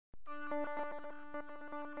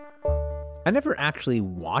never actually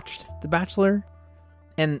watched The Bachelor.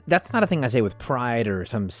 And that's not a thing I say with pride or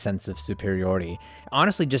some sense of superiority. I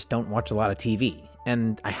honestly just don't watch a lot of TV.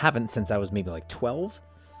 And I haven't since I was maybe like 12,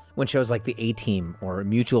 when shows like The A-Team or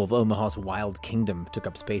Mutual of Omaha's Wild Kingdom took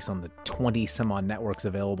up space on the 20 some odd networks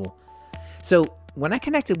available. So when I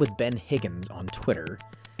connected with Ben Higgins on Twitter,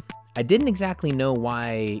 I didn't exactly know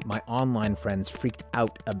why my online friends freaked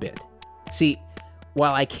out a bit. See,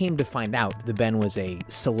 while I came to find out that Ben was a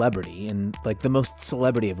celebrity in like the most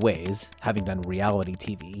celebrity of ways, having done reality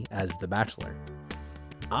TV as The Bachelor,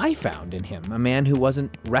 I found in him a man who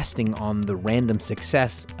wasn't resting on the random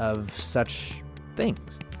success of such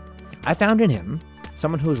things. I found in him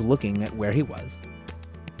someone who was looking at where he was,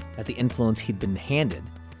 at the influence he'd been handed,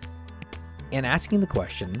 and asking the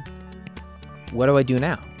question, what do I do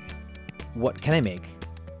now? What can I make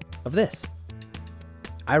of this?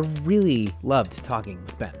 I really loved talking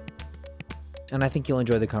with Ben, and I think you'll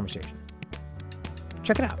enjoy the conversation.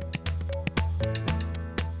 Check it out.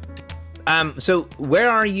 So where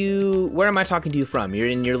are you? Where am I talking to you from? You're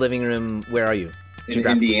in your living room. Where are you? In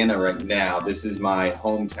Indiana right now. This is my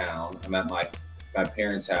hometown. I'm at my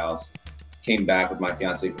parents' house. Came back with my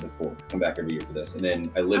fiance for the 4th. Come back every year for this, and then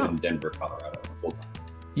I live in Denver, Colorado, full time.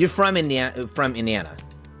 You're from Indiana. From Indiana.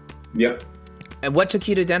 Yep. And what took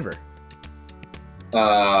you to Denver?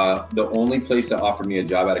 The only place that offered me a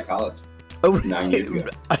job out of college. Oh, 9 years ago.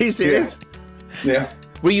 Are you serious? Yeah.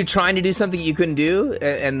 Were you trying to do something you couldn't do?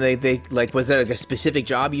 And they like, was there like a specific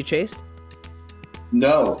job you chased?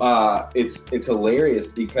 No, it's hilarious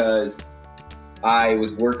because I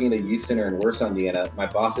was working at a youth center in Warsaw, Indiana. My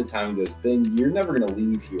boss at the time goes, Ben, you're never going to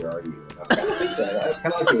leave here, are you? And I was like, I don't think so. I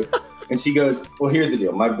kind of like it. And she goes, well, here's the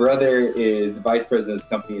deal. My brother is the vice president of this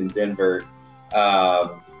company in Denver.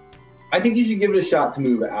 I think you should give it a shot to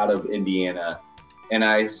move out of Indiana. And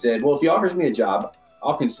I said, well, if he offers me a job,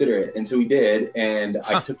 I'll consider it. And so he did, and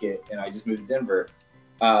I took it, and I just moved to Denver.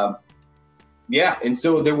 Yeah, and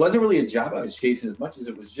so there wasn't really a job I was chasing as much as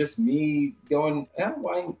it was just me going, I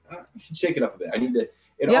should shake it up a bit. I need to.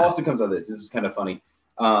 It also comes out of this. This is kind of funny.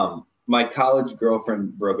 My college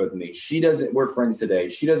girlfriend broke up with me. She doesn't. We're friends today.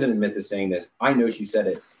 She doesn't admit to saying this. I know she said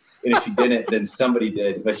it, and if she didn't, then somebody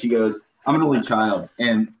did. But she goes, I'm an only child,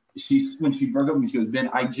 and when she broke up with me, she goes, Ben,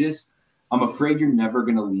 I'm afraid you're never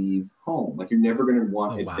going to leave home. Like, you're never going to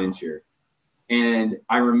want adventure. Wow. And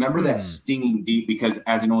I remember that stinging deep because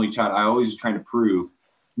as an only child, I always was trying to prove,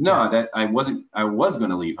 that I was going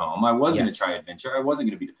to leave home. I was going to try adventure. I wasn't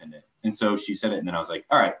going to be dependent. And so she said it. And then I was like,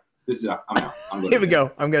 all right, I'm out. Here we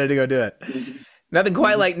go. I'm going to go do it. Nothing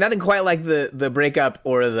quite like the breakup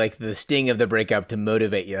or like the sting of the breakup to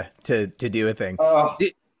motivate you to do a thing.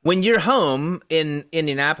 When you're home in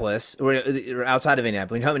Indianapolis or outside of Indianapolis,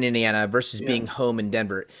 when you're home in Indiana versus being home in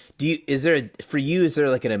Denver, is there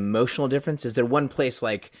like an emotional difference? Is there one place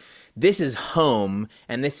like this is home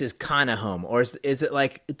and this is kind of home, or is it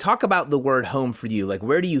like, talk about the word home for you? Like,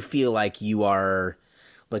 where do you feel like you are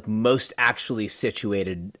like most actually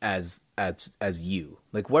situated as you?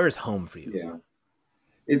 Like, where is home for you?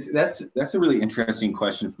 Yeah, that's a really interesting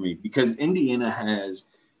question for me because Indiana has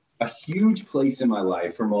a huge place in my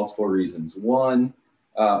life for multiple reasons. One,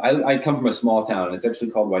 I come from a small town, and it's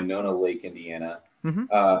actually called Winona Lake, Indiana. Mm-hmm.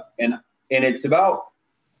 And it's about,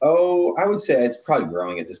 I would say it's probably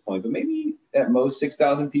growing at this point, but maybe at most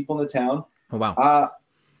 6,000 people in the town. Oh, wow.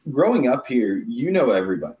 Growing up here, you know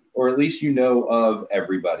everybody, or at least you know of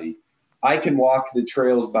everybody. I can walk the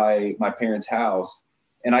trails by my parents' house,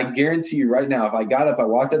 and I guarantee you right now, if I got up, I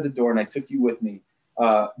walked out the door, and I took you with me,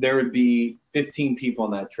 there would be 15 people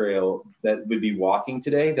on that trail that would be walking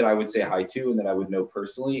today that I would say hi to and that I would know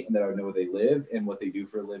personally and that I would know where they live and what they do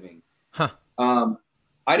for a living. Huh.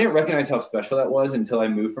 I didn't recognize how special that was until I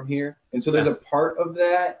moved from here. And so there's a part of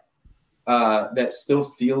that that still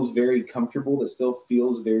feels very comfortable, that still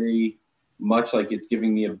feels very much like it's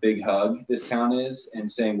giving me a big hug, this town is, and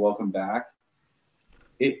saying welcome back.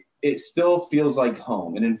 It still feels like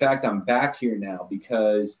home. And in fact, I'm back here now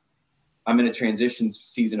because I'm in a transition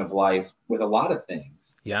season of life with a lot of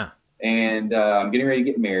things. Yeah. And I'm getting ready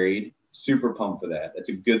to get married. Super pumped for that. That's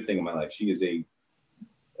a good thing in my life. She is a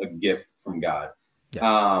gift from God.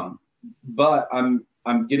 Yes. But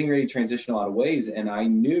I'm getting ready to transition a lot of ways. And I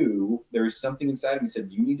knew there was something inside of me that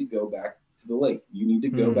said, you need to go back to the lake. You need to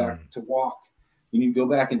go back to walk. You need to go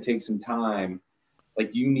back and take some time.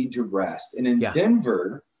 Like, you need to rest. And in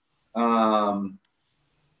Denver,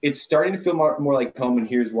 it's starting to feel more like home, and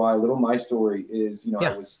here's why. My story is,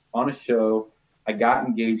 I was on a show. I got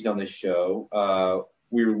engaged on this show.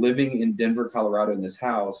 We were living in Denver, Colorado in this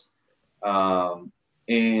house,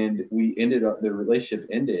 and we ended up, the relationship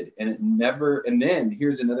ended, and it never, and then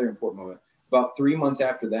here's another important moment. about 3 months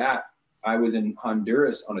after that, I was in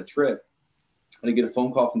Honduras on a trip, and I get a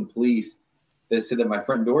phone call from the police that said that my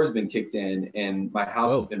front door has been kicked in and my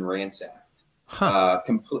house has been ransacked.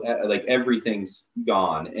 Like everything's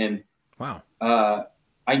gone. And wow.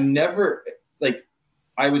 I never, like,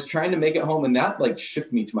 I was trying to make it home, and that like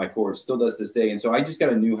shook me to my core. It still does this day. And so I just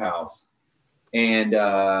got a new house and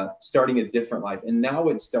starting a different life. And now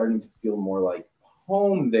it's starting to feel more like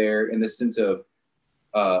home there in the sense of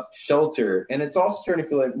shelter. And it's also starting to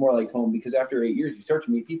feel like more like home because after 8 years, you start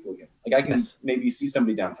to meet people again. Like I can maybe see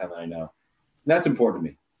somebody downtown that I know. And that's important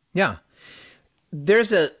to me. Yeah.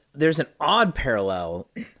 There's an odd parallel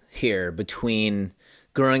here between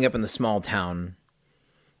growing up in the small town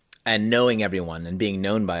and knowing everyone and being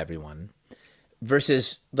known by everyone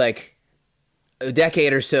versus like a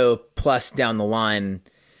decade or so plus down the line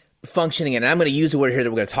functioning. And I'm going to use a word here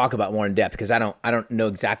that we're going to talk about more in depth because I don't know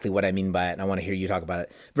exactly what I mean by it. And I want to hear you talk about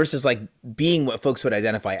it versus like being what folks would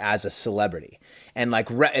identify as a celebrity and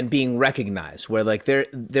like and being recognized where like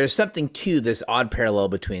there's something to this odd parallel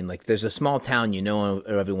between like there's a small town, you know,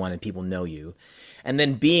 everyone and people know you. And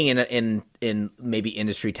then being in maybe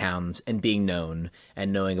industry towns and being known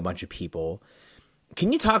and knowing a bunch of people.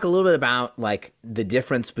 Can you talk a little bit about like the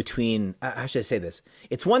difference between, how should I say this?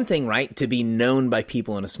 It's one thing, right, to be known by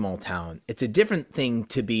people in a small town. It's a different thing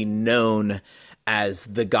to be known as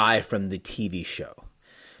the guy from the TV show.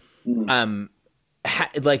 Mm.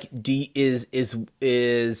 Like is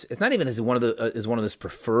it's not even is one of those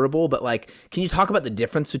preferable, but like can you talk about the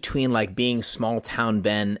difference between like being small town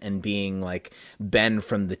Ben and being like Ben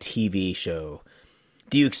from the TV show?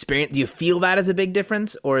 Do you feel that as a big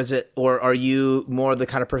difference, or are you more the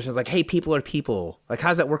kind of person who's like, hey, people are people? Like, how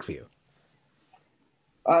does that work for you?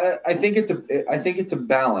 I think it's a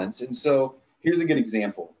balance. And so here's a good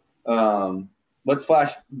example. Let's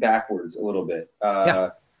flash backwards a little bit.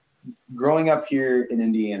 Growing up here in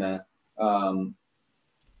Indiana,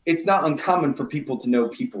 it's not uncommon for people to know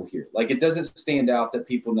people here. Like it doesn't stand out that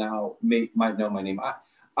people now might know my name.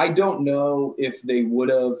 I don't know if they would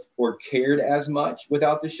have or cared as much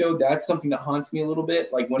without the show. That's something that haunts me a little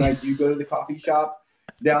bit. Like when I do go to the coffee shop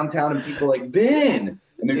downtown and people are like, Ben,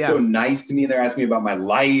 and they're so nice to me and they're asking me about my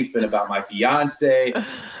life and about my fiance.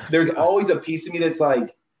 There's always a piece of me that's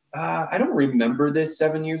like, I don't remember this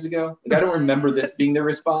 7 years ago. Like I don't remember this being the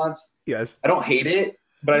response. Yes. I don't hate it,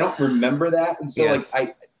 but I don't remember that. And so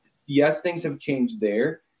yes, things have changed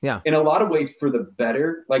there. Yeah. In a lot of ways for the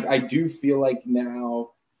better. Like I do feel like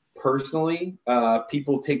now personally,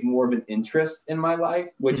 people take more of an interest in my life,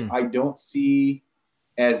 which I don't see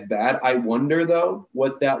as bad. I wonder though,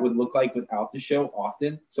 what that would look like without the show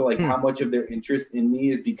often. So like how much of their interest in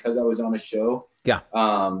me is because I was on a show. Yeah.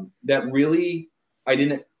 That really, I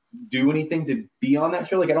didn't do anything to be on that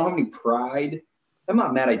show. Like I don't have any pride. I'm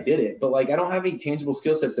not mad I did it, but like I don't have any tangible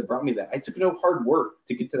skill sets that brought me that. I took no hard work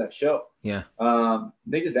to get to that show. Yeah.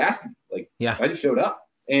 They just asked me. Like I just showed up.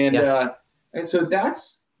 And so that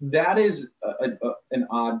is an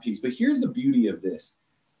odd piece. But here's the beauty of this.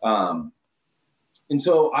 And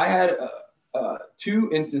so I had two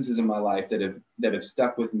instances in my life that have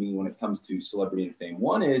stuck with me when it comes to celebrity and fame.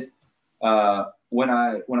 One is when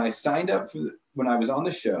I signed up when I was on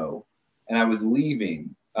the show and I was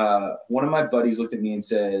leaving, one of my buddies looked at me and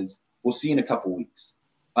says, "We'll see you in a couple weeks."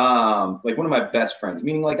 Like one of my best friends,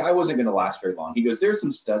 meaning like I wasn't going to last very long. He goes, "There's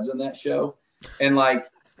some studs on that show, and like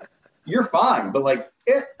you're fine, but like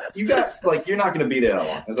you guys, like you're not going to be there that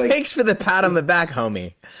long." I was like, "Thanks for the pat on the back,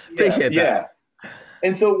 homie. Appreciate that." Yeah.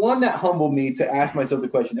 And so one, that humbled me to ask myself the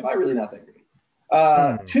question, am I really not that great?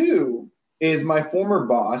 Two is my former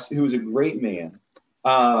boss, who was a great man,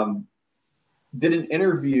 did an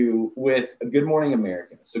interview with Good Morning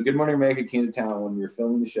America. So Good Morning America came to town when we were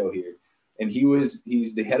filming the show here. And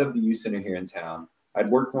he's the head of the youth center here in town. I'd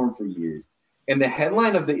worked for him for years. And the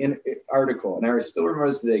headline of the article, and I still remember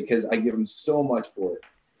this today because I give him so much for it,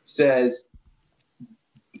 says,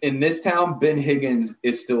 "In this town, Ben Higgins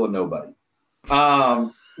is still a nobody."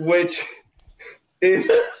 Which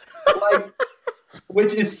is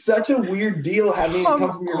such a weird deal having it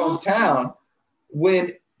come from your hometown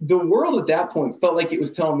when the world at that point felt like it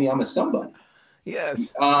was telling me I'm a somebody.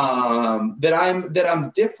 Yes. That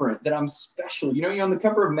I'm different, that I'm special. You know, you're on the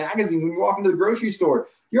cover of magazines when you walk into the grocery store,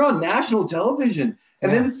 you're on national television.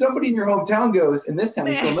 And then somebody in your hometown goes, "In this town,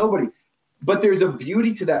 you're still nobody." But there's a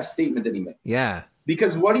beauty to that statement that he made. Yeah.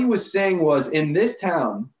 Because what he was saying was, in this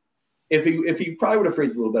town, if he probably would have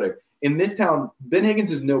phrased it a little better, in this town, Ben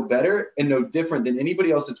Higgins is no better and no different than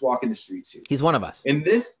anybody else that's walking the streets here. He's one of us. In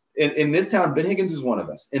this town, Ben Higgins is one of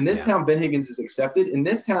us. In this town, Ben Higgins is accepted. In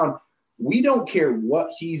this town, we don't care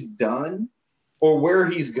what he's done or where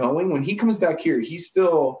he's going, when he comes back here, he's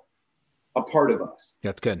still a part of us.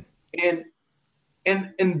 That's good. And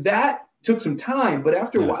that took some time, but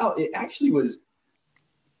after a while, it actually was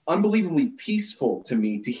unbelievably peaceful to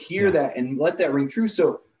me to hear that and let that ring true.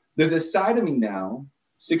 So there's a side of me now,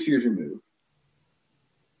 6 years removed,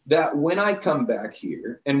 that when I come back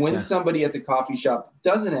here and when somebody at the coffee shop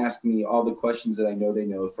doesn't ask me all the questions that I know they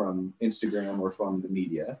know from Instagram or from the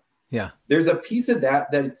media, there's a piece of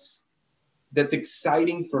that's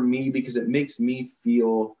exciting for me because it makes me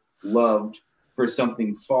feel loved for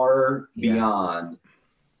something far beyond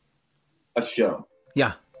a show.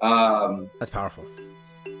 Yeah. That's powerful.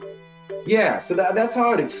 Yeah. So that's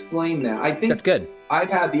how I'd explain that. I think that's good. I've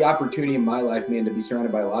had the opportunity in my life, man, to be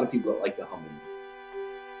surrounded by a lot of people that like to humble me.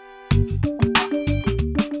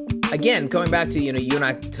 Again, going back to, you and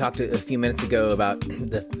I talked a few minutes ago about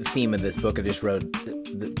the theme of this book I just wrote,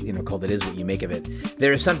 called It Is What You Make of It.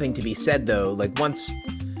 There is something to be said, though, like once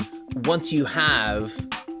you have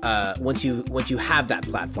that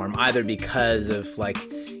platform, either because of like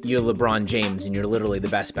you're LeBron James and you're literally the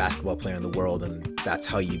best basketball player in the world and that's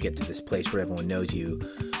how you get to this place where everyone knows you,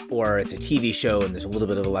 or it's a TV show and there's a little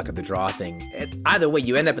bit of a luck of the draw thing. Either way,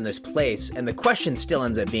 you end up in this place and the question still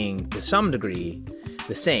ends up being, to some degree,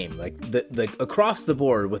 the same. Like the across the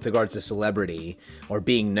board with regards to celebrity or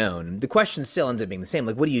being known, the question still ends up being the same.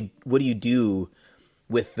 Like what do you do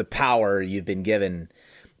with the power you've been given?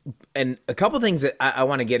 And a couple of things that I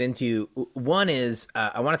want to get into. One is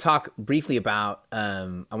I want to talk briefly about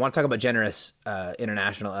Generous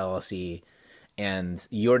International LLC and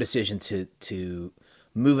your decision to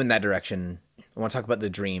move in that direction. I want to talk about the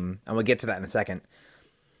dream, and we'll get to that in a second.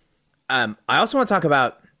 I also want to talk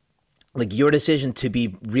about like your decision to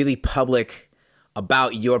be really public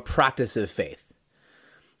about your practice of faith,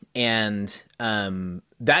 and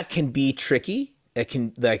that can be tricky. It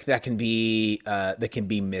can that can be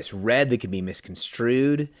misread. That can be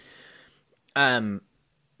misconstrued.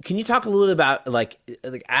 Can you talk a little bit about like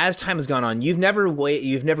as time has gone on, you've never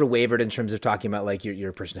wavered in terms of talking about like you're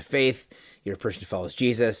a person of faith, you're a person who follows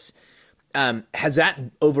Jesus. Has that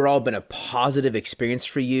overall been a positive experience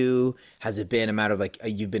for you? Has it been a matter of like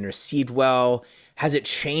you've been received well? Has it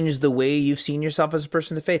changed the way you've seen yourself as a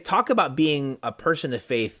person of faith? Talk about being a person of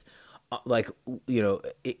faith, like,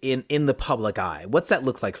 in the public eye. What's that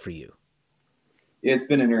look like for you? It's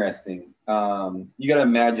been interesting. You got to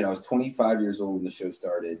imagine I was 25 years old when the show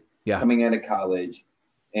started, coming out of college,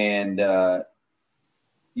 and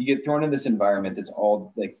you get thrown in this environment that's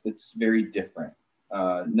all like, that's very different.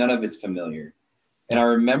 None of it's familiar. And I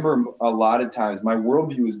remember a lot of times my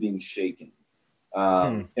worldview was being shaken.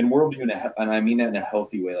 And worldview, and I mean that in a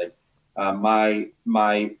healthy way. Like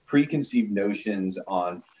my preconceived notions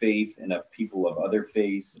on faith and of people of other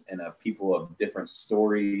faiths and of people of different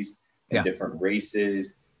stories and different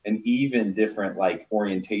races and even different like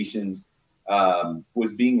orientations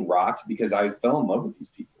was being rocked because I fell in love with these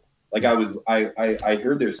people. Like I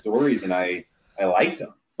heard their stories and I liked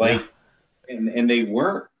them. Like, and they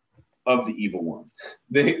weren't of the evil one.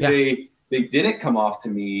 They didn't come off to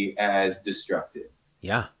me as destructive.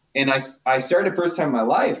 Yeah. And I started first time in my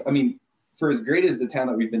life. I mean, for as great as the town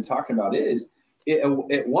that we've been talking about is, it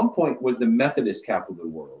at one point was the Methodist capital of the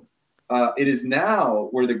world. It is now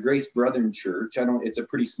where the Grace Brethren Church, it's a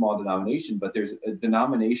pretty small denomination, but there's a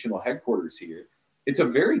denominational headquarters here. It's a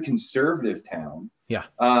very conservative town. Yeah.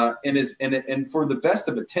 And for the best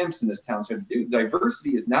of attempts in this town, so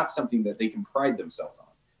diversity is not something that they can pride themselves on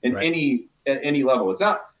at any level. It's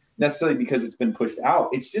not necessarily because it's been pushed out.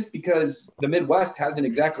 It's just because the Midwest hasn't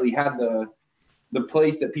exactly had the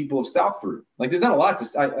place that people have stopped through. Like there's not a lot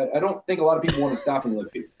I don't think a lot of people want to stop and live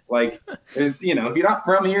here. Like there's, if you're not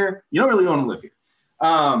from here, you don't really want to live here.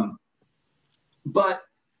 But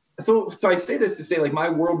so I say this to say like my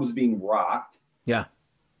world was being rocked. Yeah.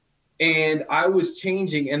 And I was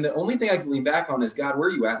changing. And the only thing I can lean back on is, God, where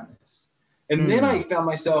are you at in this? And then I found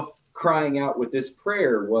myself crying out with this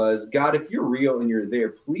prayer was, God, if you're real and you're there,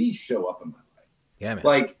 please show up in my life. Yeah, man.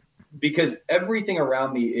 Like, because everything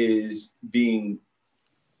around me is being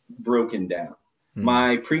broken down.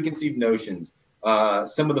 My preconceived notions,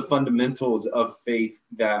 some of the fundamentals of faith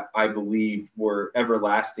that I believe were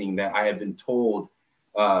everlasting that I had been told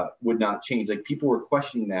would not change. Like people were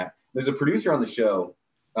questioning that. There's a producer on the show,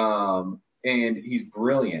 and he's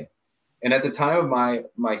brilliant. And at the time of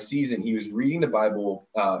my season, he was reading the Bible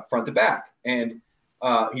front to back, and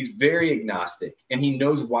he's very agnostic, and he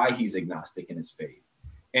knows why he's agnostic in his faith.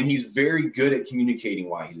 And he's very good at communicating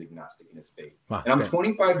why he's agnostic in his faith. Wow, and I'm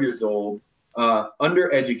 25 years old,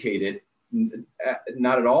 undereducated,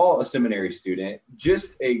 not at all a seminary student,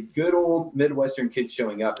 just a good old Midwestern kid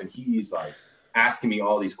showing up. And he's like, asking me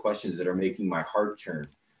all these questions that are making my heart churn,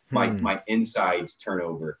 my insides turn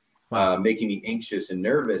over, Wow. making me anxious and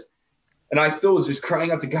nervous. And I still was just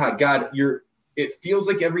crying out to God, it feels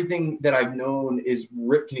like everything that I've known is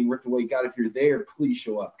getting ripped away. God, if you're there, please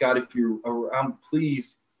show up. God, if you're around,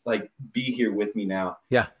 please like be here with me now.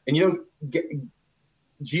 Yeah. And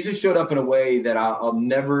Jesus showed up in a way that I'll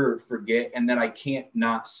never forget and that I can't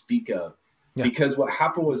not speak of. Yeah. Because what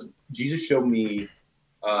happened was Jesus showed me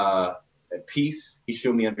peace. He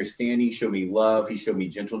showed me understanding. He showed me love. He showed me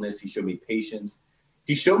gentleness. He showed me patience.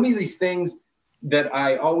 He showed me these things that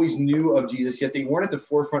I always knew of Jesus, yet they weren't at the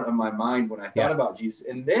forefront of my mind when I thought about Jesus.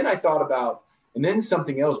 And then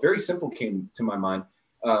something else very simple came to my mind.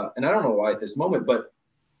 And I don't know why at this moment, but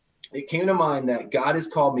it came to mind that God has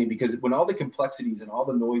called me, because when all the complexities and all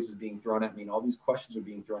the noise was being thrown at me and all these questions were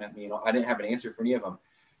being thrown at me and I didn't have an answer for any of them,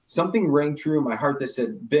 something rang true in my heart that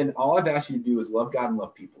said, Ben, all I've asked you to do is love God and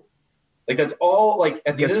love people. Like that's all, like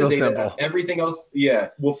at the end of the day, everything else,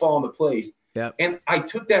 will fall into place. Yeah. And I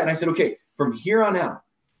took that and I said, okay, from here on out,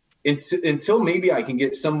 until maybe I can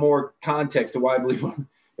get some more context to why I believe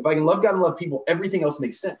if I can love God and love people, everything else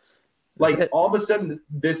makes sense. Like all of a sudden,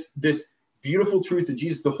 this beautiful truth of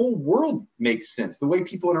Jesus, the whole world makes sense. The way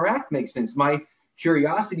people interact makes sense. My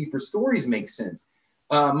curiosity for stories makes sense.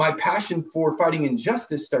 My passion for fighting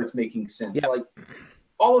injustice starts making sense. Yeah. Like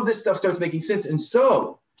all of this stuff starts making sense. And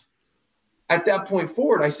so at that point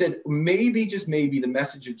forward, I said, maybe, just maybe, the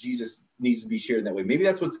message of Jesus needs to be shared in that way. Maybe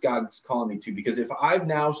that's what God's calling me to, because if I've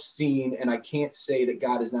now seen, and I can't say that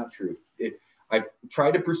God is not truth, I've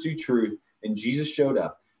tried to pursue truth and Jesus showed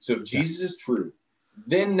up. So if Jesus is truth,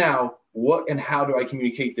 then now what and how do I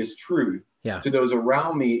communicate this truth to those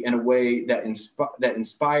around me in a way that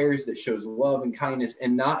inspires, that shows love and kindness,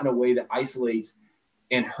 and not in a way that isolates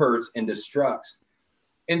and hurts and destructs?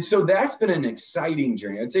 And so that's been an exciting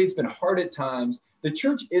journey. I'd say it's been hard at times. The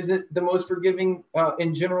church isn't the most forgiving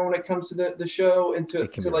in general when it comes to the show and to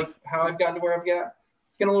like how I've gotten to where I've got.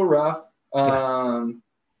 It's getting a little rough.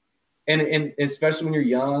 And especially when you're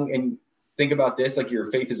young and think about this, like your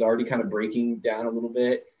faith is already kind of breaking down a little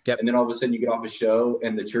bit. Yep. And then all of a sudden you get off a show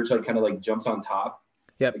and the church like kind of like jumps on top.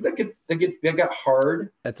 Yep. Like that got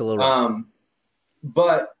hard. That's a little rough.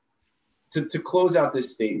 But to close out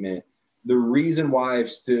this statement, the reason why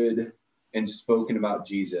I've stood and spoken about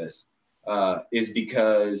Jesus is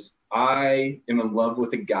because I am in love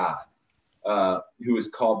with a God who has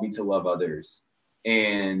called me to love others.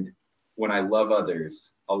 And when I love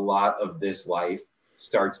others, a lot of this life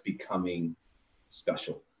starts becoming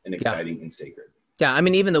special and exciting and sacred. Yeah, I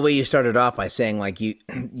mean, even the way you started off by saying, like, you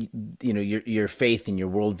know, your faith and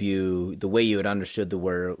your worldview, the way you had understood the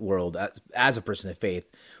world as a person of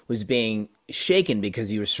faith was being shaken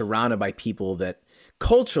because you were surrounded by people that,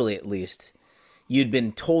 culturally at least, you'd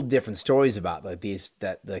been told different stories about, like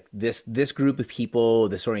this group of people,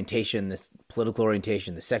 this orientation, this political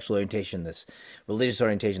orientation, this sexual orientation, this religious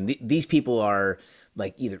orientation. These people are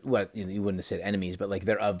like either what you wouldn't have said enemies, but like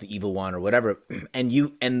they're of the evil one or whatever. And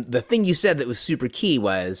the thing you said that was super key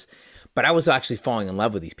was, but I was actually falling in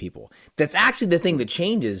love with these people. That's actually the thing that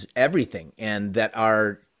changes everything, and that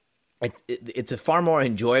it's a far more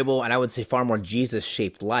enjoyable, and I would say far more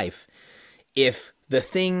Jesus-shaped life if the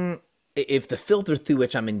filter through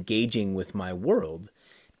which I'm engaging with my world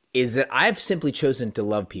is that I've simply chosen to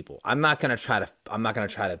love people. I'm not going to try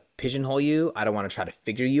to pigeonhole you. I don't want to try to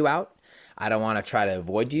figure you out. I don't want to try to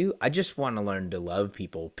avoid you. I just want to learn to love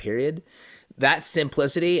people, period. That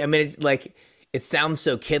simplicity, I mean, it's like, it sounds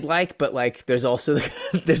so kid-like, but like there's also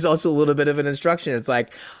a little bit of an instruction. It's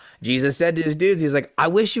like Jesus said to his dudes, he was like, I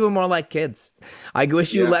wish you were more like kids. I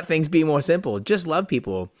wish you would let things be more simple. Just love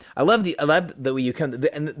people. I love the way you come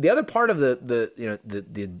and the other part of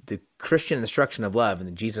the Christian instruction of love,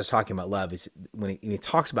 and Jesus talking about love, is when he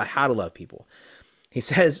talks about how to love people. He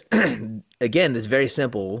says, again, this very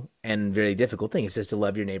simple and very difficult thing. He says to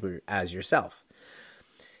love your neighbor as yourself.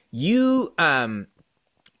 You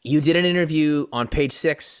did an interview on Page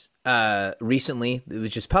 6 recently. It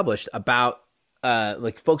was just published about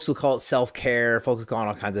like folks will call it self-care, folks will call it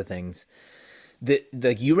all kinds of things.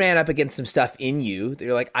 You ran up against some stuff in you that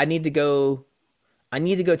you're like, I need to go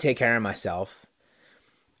take care of myself,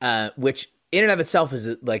 which in and of itself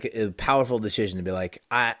is like a powerful decision to be like,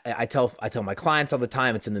 I tell my clients all the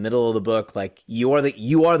time, it's in the middle of the book, like you are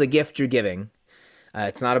the gift you're giving.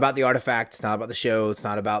 It's not about the artifact. It's not about the show. It's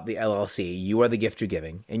not about the LLC. You are the gift you're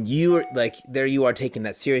giving. And you are like, there you are taking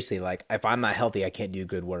that seriously. Like, if I'm not healthy, I can't do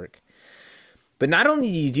good work. But not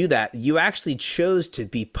only do you do that, you actually chose to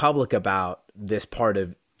be public about this part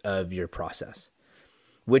of your process,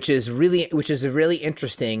 which is a really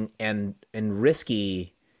interesting and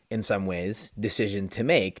risky in some ways, decision to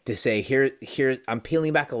make, to say, here, I'm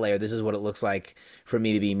peeling back a layer. This is what it looks like for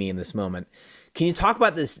me to be me in this moment. Can you talk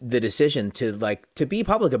about the decision to be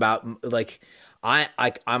public about, like,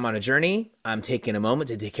 I'm on a journey. I'm taking a moment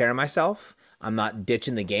to take care of myself. I'm not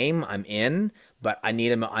ditching the game. I'm in, but I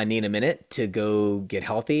need a minute to go get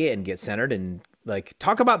healthy and get centered, and like,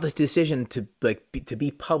 talk about the decision to to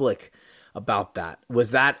be public about that.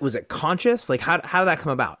 Was it conscious? Like, how did that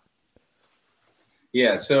come about?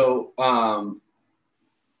 Yeah. So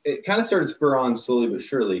it kind of started spur on slowly but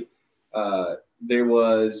surely. There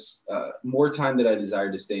was more time that I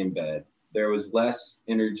desired to stay in bed. There was less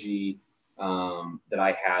energy that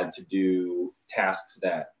I had to do tasks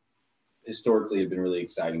that historically have been really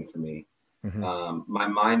exciting for me. Mm-hmm. My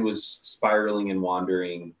mind was spiraling and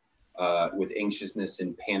wandering with anxiousness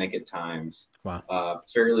and panic at times. Wow.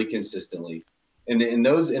 Fairly consistently. And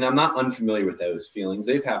I'm not unfamiliar with those feelings.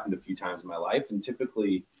 They've happened a few times in my life, and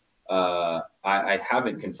typically I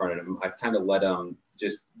haven't confronted them. I've kind of let them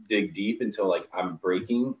just dig deep until like I'm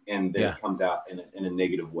breaking, and then it comes out in a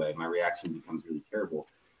negative way. My reaction becomes really terrible.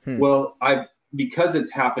 Well, because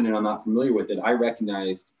it's happened and I'm not familiar with it, I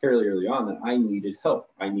recognized fairly early on that I needed help.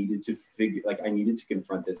 I needed to I needed to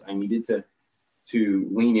confront this. I needed to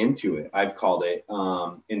lean into it, I've called it,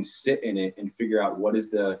 and sit in it and figure out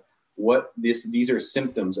these are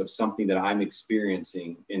symptoms of something that I'm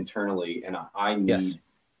experiencing internally, and I need to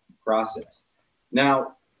process.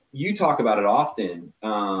 Now, you talk about it often,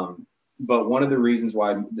 but one of the reasons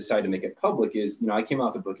why I decided to make it public is, I came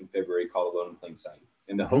out with a book in February called Alone in Plain Sight.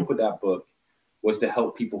 And the hope with that book was to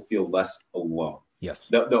help people feel less alone. Yes.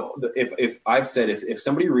 If I've said, if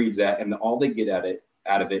somebody reads that and all they get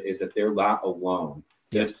out of it is that they're not alone,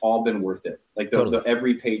 it's all been worth it. Like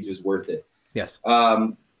every page is worth it. Yes.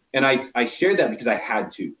 And I shared that because I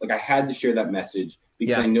had to. Like, I had to share that message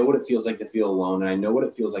because I know what it feels like to feel alone, and I know what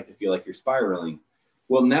it feels like to feel like you're spiraling.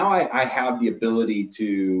 Well, now I have the ability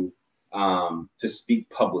to speak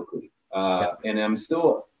publicly, and I'm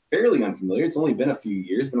still fairly unfamiliar. It's only been a few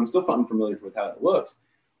years, but I'm still unfamiliar with how it looks.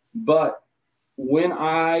 But when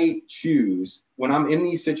I'm in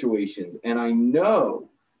these situations, and I know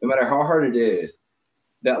no matter how hard it is,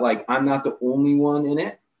 that like I'm not the only one in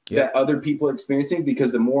it, that other people are experiencing,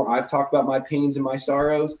 because the more I've talked about my pains and my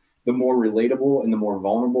sorrows, the more relatable and the more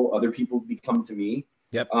vulnerable other people become to me.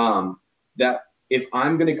 That if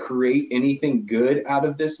I'm going to create anything good out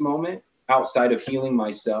of this moment, outside of healing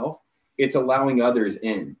myself, it's allowing others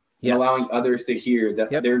in, and allowing others to hear that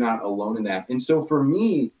they're not alone in that. And so for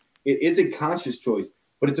me, it is a conscious choice,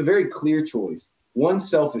 but it's a very clear choice. One,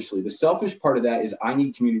 selfishly, the selfish part of that is I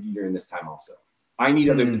need community during this time also. I need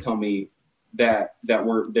others to tell me that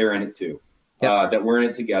they're in it too, that we're in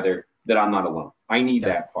it together, that I'm not alone. I need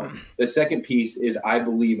that part. The second piece is I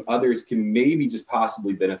believe others can maybe just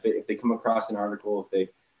possibly benefit if they come across an article, if they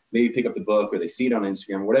maybe pick up the book or they see it on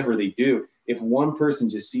Instagram, whatever they do. If one person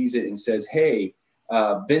just sees it and says, hey,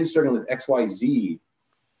 Ben's struggling with XYZ,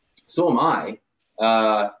 so am I.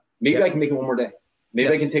 Maybe I can make it one more day.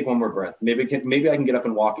 Maybe I can take one more breath. Maybe I can get up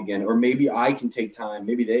and walk again. Or maybe I can take time.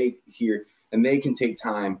 Maybe they hear and they can take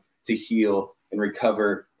time to heal and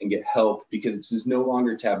recover and get help, because it's just no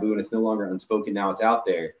longer taboo and it's no longer unspoken. Now it's out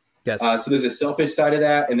there. So there's a selfish side of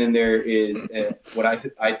that. And then there is what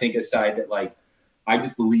I think a side that, like, I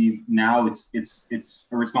just believe now it's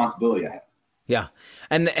a responsibility I have. Yeah.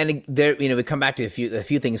 And there, we come back to a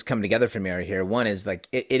few things come together for me right here. One is like,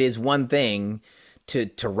 it is one thing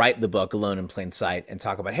to write the book Alone in Plain Sight and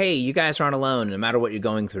talk about, hey, you guys aren't alone no matter what you're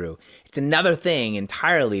going through. It's another thing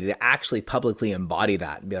entirely to actually publicly embody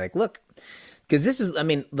that and be like, look, because this is,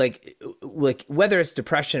 like whether it's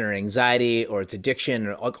depression or anxiety or it's addiction,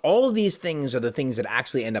 or like all of these things are the things that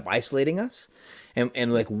actually end up isolating us.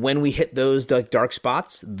 And like when we hit those like dark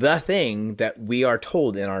spots, the thing that we are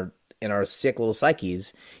told in our sick little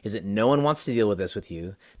psyches is that no one wants to deal with this with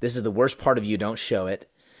you. This is the worst part of you. Don't show it.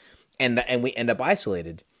 And we end up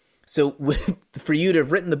isolated. So for you to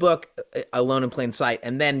have written the book Alone in Plain Sight,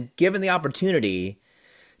 and then given the opportunity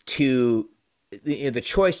to the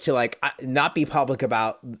choice to like not be public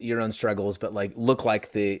about your own struggles, but like look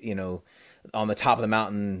like the, on the top of the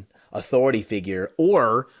mountain authority figure,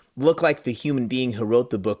 or look like the human being who wrote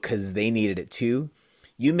the book because they needed it too.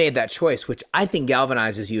 You made that choice, which I think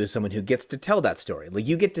galvanizes you as someone who gets to tell that story. Like,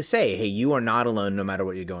 you get to say, hey, you are not alone no matter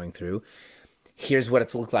what you're going through. Here's what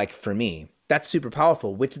it's looked like for me. That's super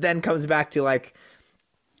powerful, which then comes back to like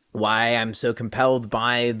why I'm so compelled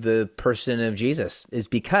by the person of Jesus, is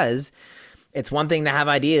because it's one thing to have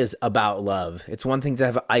ideas about love. It's one thing to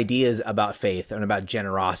have ideas about faith and about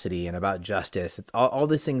generosity and about justice. It's all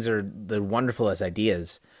these things are the wonderful as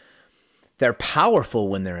ideas. they're powerful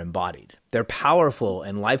when they're embodied. They're powerful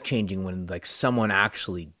and life-changing when like someone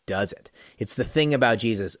actually does it. It's the thing about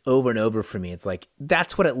Jesus over and over for me. It's like,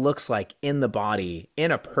 that's what it looks like in the body, in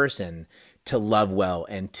a person, to love well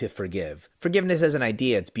and to forgive. Forgiveness as an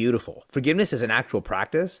idea, it's beautiful. Forgiveness as an actual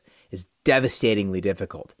practice is devastatingly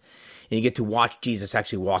difficult. And you get to watch Jesus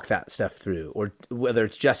actually walk that stuff through, or whether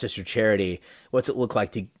it's justice or charity, what's it look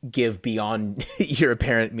like to give beyond your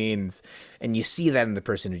apparent means? And you see that in the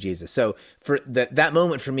person of Jesus. So for that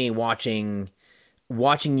moment for me, watching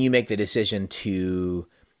you make the decision to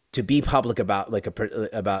be public about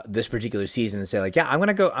about this particular season and say like, yeah, I'm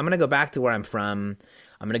gonna go back to where I'm from.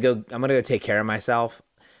 I'm gonna go take care of myself.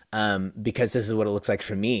 Because this is what it looks like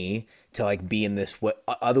for me to like be in this, what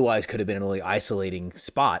otherwise could have been a really isolating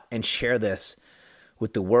spot, and share this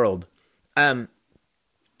with the world.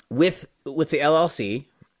 With the LLC,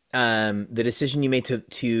 the decision you made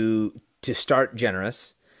to start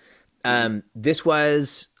Generous, this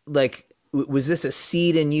was like, was this a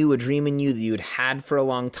seed in you, a dream in you that you had for a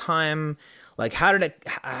long time? Like, how did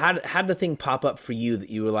the thing pop up for you that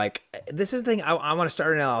you were like, this is the thing, I want to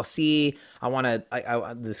start an LLC. I want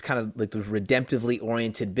to, this kind of like the redemptively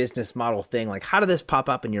oriented business model thing. Like, how did this pop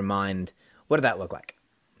up in your mind? What did that look like?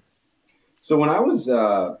 So when I was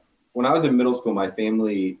in middle school, my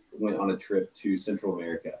family went on a trip to Central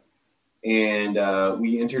America, and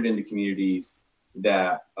we entered into communities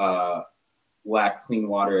that lacked clean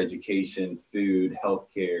water, education, food,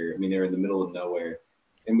 healthcare. I mean, they're in the middle of nowhere.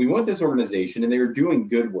 And we went to this organization, and they were doing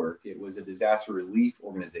good work. It was a disaster relief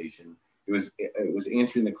organization. It was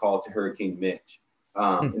answering the call to Hurricane Mitch.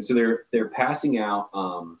 And so they're passing out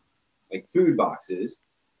like food boxes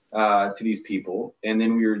to these people. And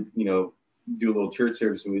then we were, do a little church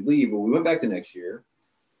service and we'd leave. Well, we went back the next year,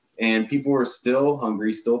 and people were still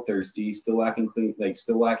hungry, still thirsty, still lacking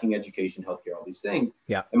education, healthcare, all these things.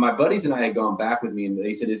 Yeah. And my buddies and I had gone back with me, and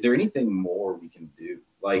they said, is there anything more we can do?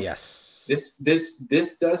 Like, yes,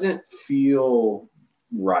 this doesn't feel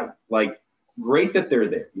right. Like, great that they're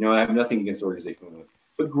there. I have nothing against the organization,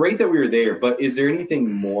 but great that we were there. But is there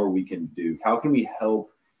anything more we can do? How can we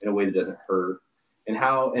help in a way that doesn't hurt? And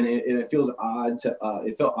it feels odd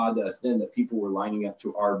it felt odd to us then that people were lining up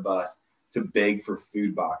to our bus to beg for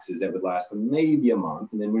food boxes that would last them maybe a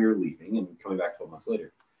month, and then we were leaving and coming back 12 months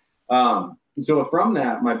later. So from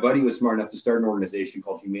that, my buddy was smart enough to start an organization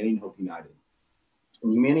called Humanity and Hope United.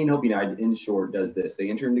 And Humanity and Hope United, in short, does this. They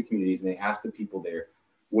enter into communities and they ask the people there,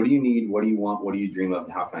 what do you need? What do you want? What do you dream of?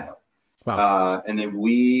 And how can I help? Wow. And then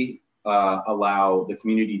we allow the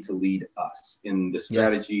community to lead us in the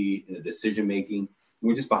strategy, in the decision-making.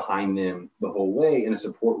 We're just behind them the whole way in a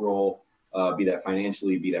support role, be that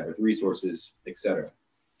financially, be that with resources, et cetera.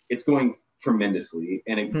 It's going tremendously,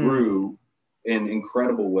 and it grew in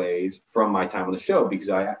incredible ways from my time on the show, because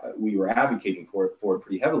we were advocating for it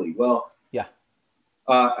pretty heavily. Well,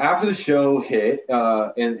 after the show hit,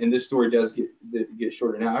 and this story does get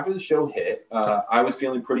shorter now. After the show hit, I was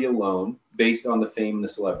feeling pretty alone based on the fame and the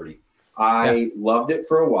celebrity. I loved it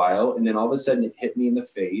for a while, and then all of a sudden it hit me in the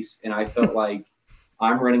face, and I felt like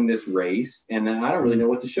I'm running this race, and then I don't really know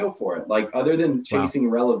what to show for it. Like, other than chasing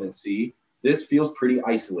relevancy, this feels pretty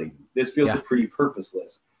isolating. This feels pretty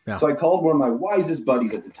purposeless. Yeah. So I called one of my wisest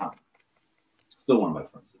buddies at the time. Still one of my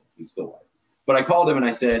friends. He's still wise. But I called him and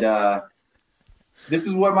I said, this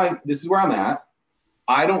is where I'm at.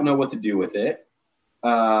 I don't know what to do with it.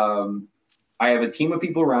 I have a team of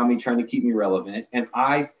people around me trying to keep me relevant, and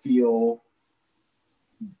I feel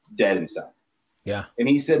dead inside. Yeah. And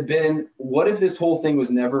he said, Ben, what if this whole thing was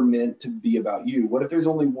never meant to be about you? What if there's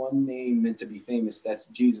only one name meant to be famous? That's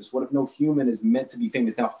Jesus. What if no human is meant to be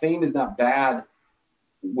famous? Now, fame is not bad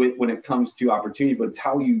when it comes to opportunity, but it's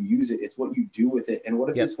how you use it. It's what you do with it. And what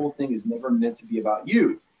if this whole thing is never meant to be about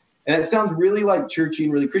you? And it sounds really like churchy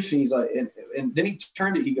and really Christian. He's like, and then he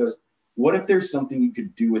turned it. He goes, what if there's something you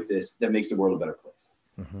could do with this that makes the world a better place?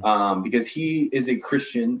 Mm-hmm. Because he is a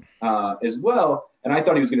Christian as well. And I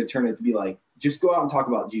thought he was going to turn it to be like, just go out and talk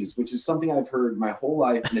about Jesus, which is something I've heard my whole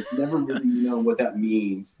life. And it's never really known what that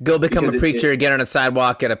means. Go become a preacher, get on a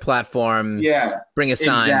sidewalk, get a platform, bring a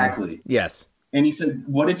sign. Exactly. Yes. And he said,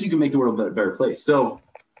 what if you can make the world a better place? So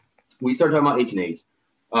we started talking about H&H.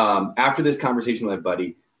 After this conversation with my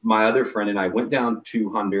buddy, my other friend and I went down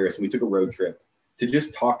to Honduras, and we took a road trip to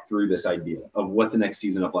just talk through this idea of what the next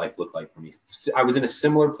season of life looked like for me. I was in a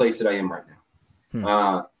similar place that I am right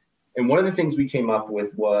now. And one of the things we came up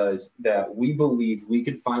with was that we believed we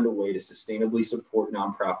could find a way to sustainably support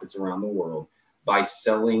nonprofits around the world by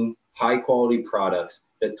selling high quality products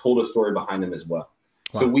that told a story behind them as well.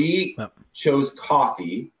 Wow. So we chose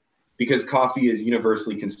coffee because coffee is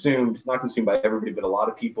universally consumed, not consumed by everybody, but a lot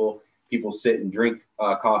of people people sit and drink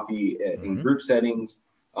coffee in group settings.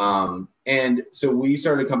 And so we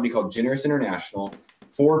started a company called Generous International.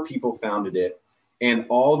 4 people founded it, and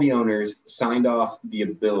all the owners signed off the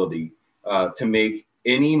ability to make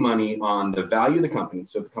any money on the value of the company,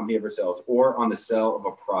 so if the company ever sells, or on the sale of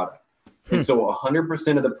a product. And so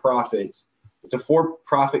 100% of the profits, it's a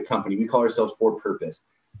for-profit company. We call ourselves For Purpose,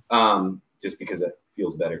 just because it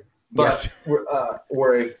feels better. But Yes.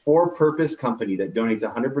 we're a for-purpose company that donates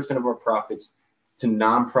 100% of our profits to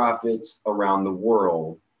nonprofits around the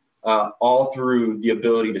world, all through the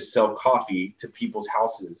ability to sell coffee to people's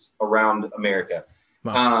houses around America.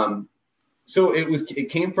 Wow. So it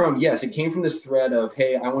came from this thread of,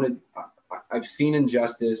 hey, I've seen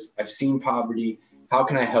injustice, I've seen poverty. How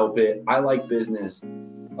can I help it? I like business.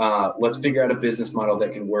 Let's figure out a business model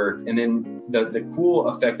that can work. And then the cool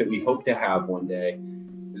effect that we hope to have one day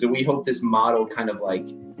is that we hope this model kind of like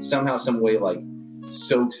somehow, some way, like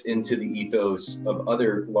soaks into the ethos of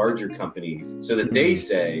other larger companies so that they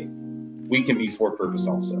say we can be for purpose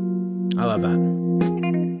also. I love that.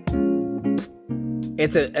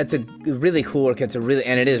 It's a really cool work. It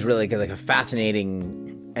is really like a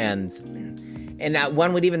fascinating and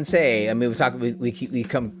one would even say, I mean,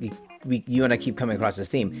 you and I keep coming across this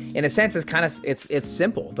theme. In a sense, it's kind of it's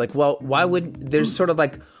simple. Like, well, why wouldn't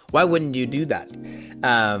you do that?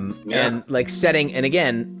 And like setting, and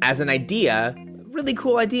again, as an idea, really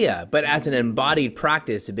cool idea, but as an embodied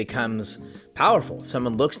practice, it becomes powerful.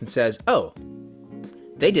 Someone looks and says, "Oh,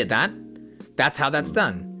 they did that. That's how that's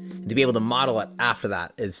done." And to be able to model it after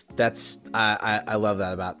that I love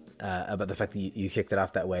that about the fact that you kicked it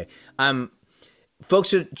off that way.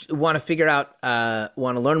 Folks who want to figure out,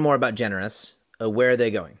 want to learn more about Generous, where are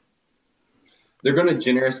they going? They're going to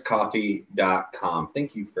generouscoffee.com.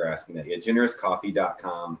 Thank you for asking that. Yeah,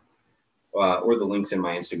 generouscoffee.com, or the links in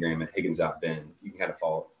my Instagram at Higgins.ben. You can kind of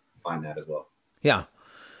find that as well. Yeah.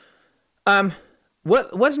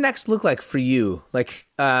 What's next look like for you? Like,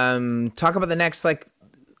 talk about the next like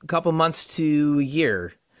couple months to a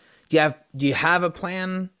year. Do you have a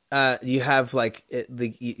plan? Do you have like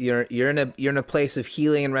you're in a place of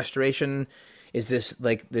healing and restoration? Is this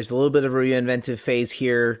like there's a little bit of a reinventive phase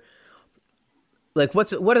here? Like what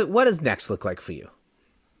does next look like for you?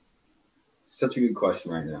 Such a good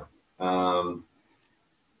question right now.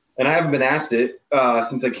 And I haven't been asked it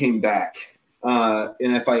since I came back.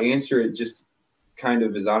 And if I answer it just kind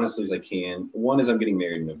of as honestly as I can, one is I'm getting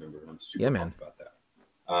married in November, and I'm super pumped about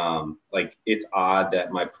that. Like it's odd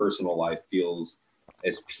that my personal life feels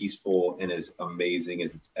as peaceful and as amazing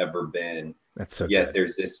as it's ever been. That's so Yet good.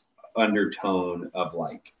 There's this undertone of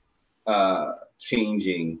like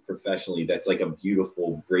changing professionally that's like a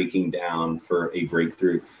beautiful breaking down for a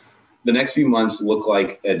breakthrough. The next few months look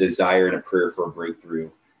like a desire and a prayer for a breakthrough.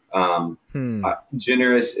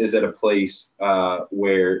 Generous is at a place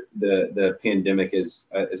where the pandemic is,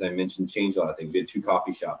 as I mentioned, changed a lot of things. We had 2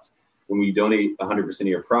 coffee shops. When you donate 100% of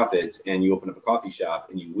your profits and you open up a coffee shop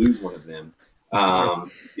and you lose one of them,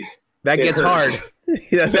 that gets hard.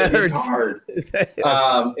 Yeah, that hurts. Hard.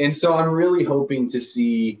 And so I'm really hoping to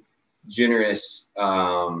see Generous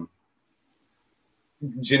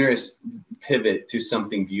pivot to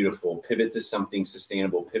something beautiful, pivot to something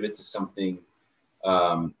sustainable, pivot to something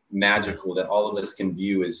magical that all of us can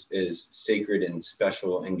view as sacred and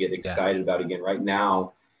special and get excited about again. Right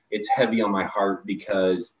now, it's heavy on my heart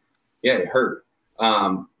because, it hurt.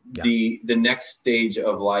 The next stage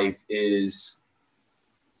of life is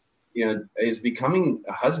becoming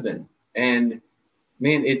a husband. And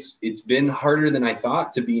man, it's been harder than I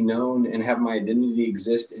thought to be known and have my identity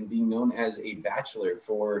exist and being known as a bachelor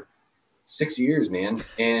for 6 years, man,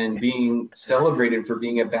 and being celebrated for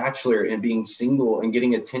being a bachelor and being single and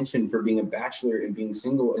getting attention for being a bachelor and being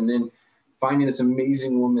single, and then finding this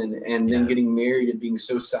amazing woman and then getting married and being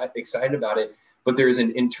so excited about it. But there's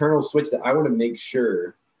an internal switch that I want to make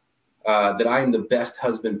sure that I am the best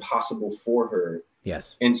husband possible for her.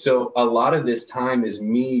 Yes. And so a lot of this time is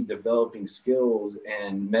me developing skills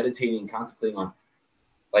and meditating, contemplating on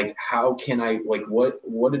like, how can I, like, what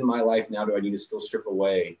in my life now do I need to still strip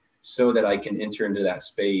away so that I can enter into that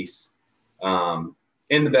space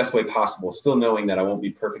in the best way possible, still knowing that I won't be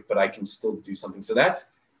perfect, but I can still do something. So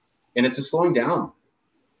and it's a slowing down,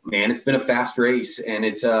 man. It's been a fast race, and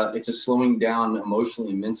it's a slowing down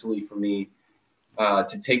emotionally and mentally for me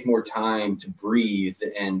to take more time to breathe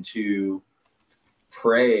and to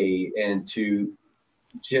pray and to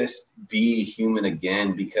just be human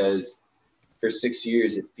again, because for 6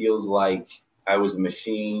 years it feels like I was a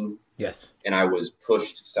machine. Yes. And I was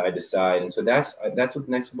pushed side to side. And so that's what the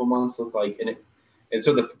next couple months look like. And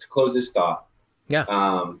so to close this thought,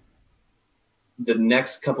 the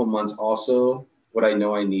next couple months also, what I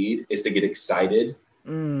know I need is to get excited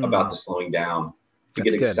about the slowing down,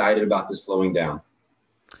 excited about the slowing down.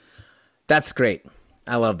 That's great.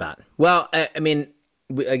 I love that. Well, I mean,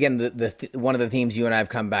 again, one of the themes you and I have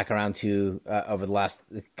come back around to over the last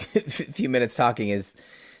few minutes talking is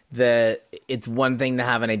it's one thing to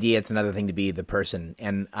have an idea, it's another thing to be the person.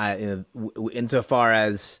 And insofar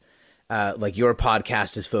as like your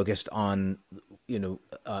podcast is focused on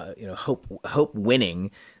hope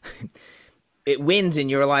winning, it wins in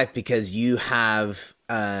your life because you have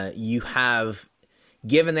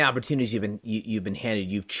given the opportunities you've been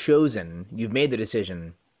handed. You've made the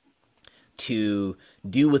decision to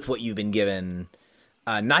do with what you've been given,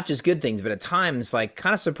 not just good things, but at times like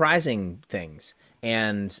kind of surprising things.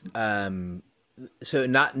 And so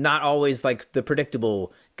not always like the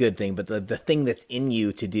predictable good thing, but the thing that's in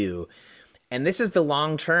you to do. And this is the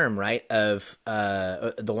long term, right? Of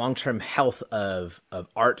the long term health of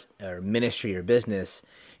art or ministry or business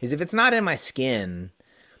is if it's not in my skin,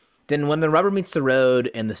 then when the rubber meets the road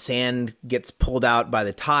and the sand gets pulled out by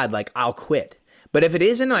the tide, like I'll quit. But if it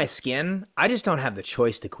is in my skin, I just don't have the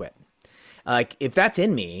choice to quit. Like if that's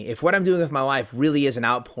in me, if what I'm doing with my life really is an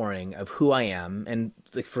outpouring of who I am, and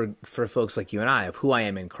like for folks like you and I, of who I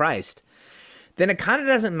am in Christ, then it kind of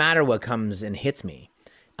doesn't matter what comes and hits me.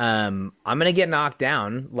 I'm going to get knocked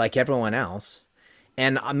down like everyone else.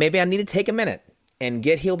 And maybe I need to take a minute and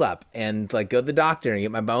get healed up and like go to the doctor and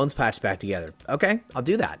get my bones patched back together. Okay, I'll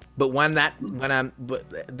do that. But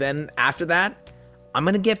then after that, I'm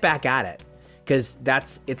going to get back at it. Because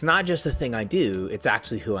it's not just a thing I do, it's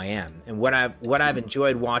actually who I am. And what I've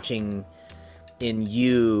enjoyed watching in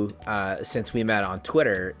you since we met on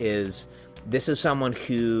Twitter is this is someone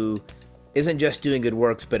who isn't just doing good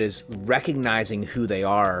works, but is recognizing who they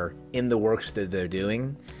are in the works that they're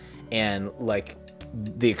doing. And like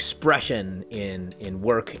the expression in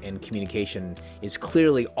work and communication is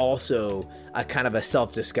clearly also a kind of a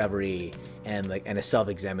self-discovery and a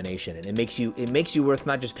self-examination, and it makes you worth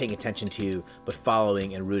not just paying attention to, but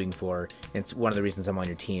following and rooting for. And it's one of the reasons I'm on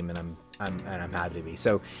your team, and I'm happy to be.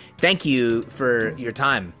 So thank you for your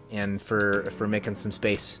time and for making some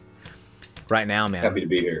space right now, man. Happy to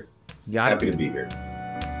be here. Happy to be here.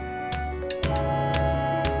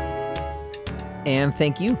 And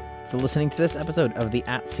thank you for listening to this episode of the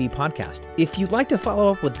At Sea podcast. If you'd like to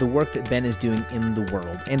follow up with the work that Ben is doing in the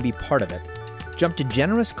world and be part of it, jump to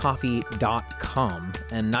generouscoffee.com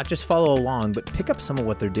and not just follow along, but pick up some of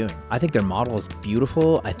what they're doing. I think their model is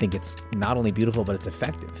beautiful. I think it's not only beautiful, but it's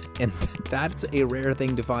effective. And that's a rare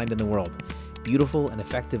thing to find in the world. Beautiful and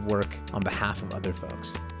effective work on behalf of other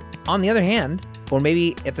folks. On the other hand, or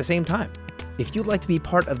maybe at the same time, if you'd like to be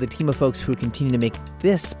part of the team of folks who continue to make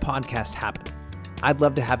this podcast happen, I'd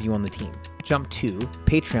love to have you on the team. Jump to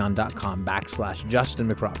patreon.com/Justin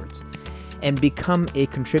McRoberts and become a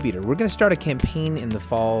contributor. We're going to start a campaign in the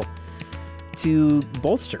fall to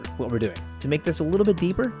bolster what we're doing, to make this a little bit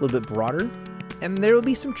deeper, a little bit broader, and there will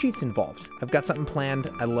be some treats involved. I've got something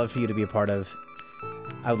planned I'd love for you to be a part of.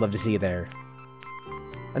 I would love to see you there.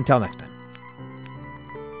 Until next time.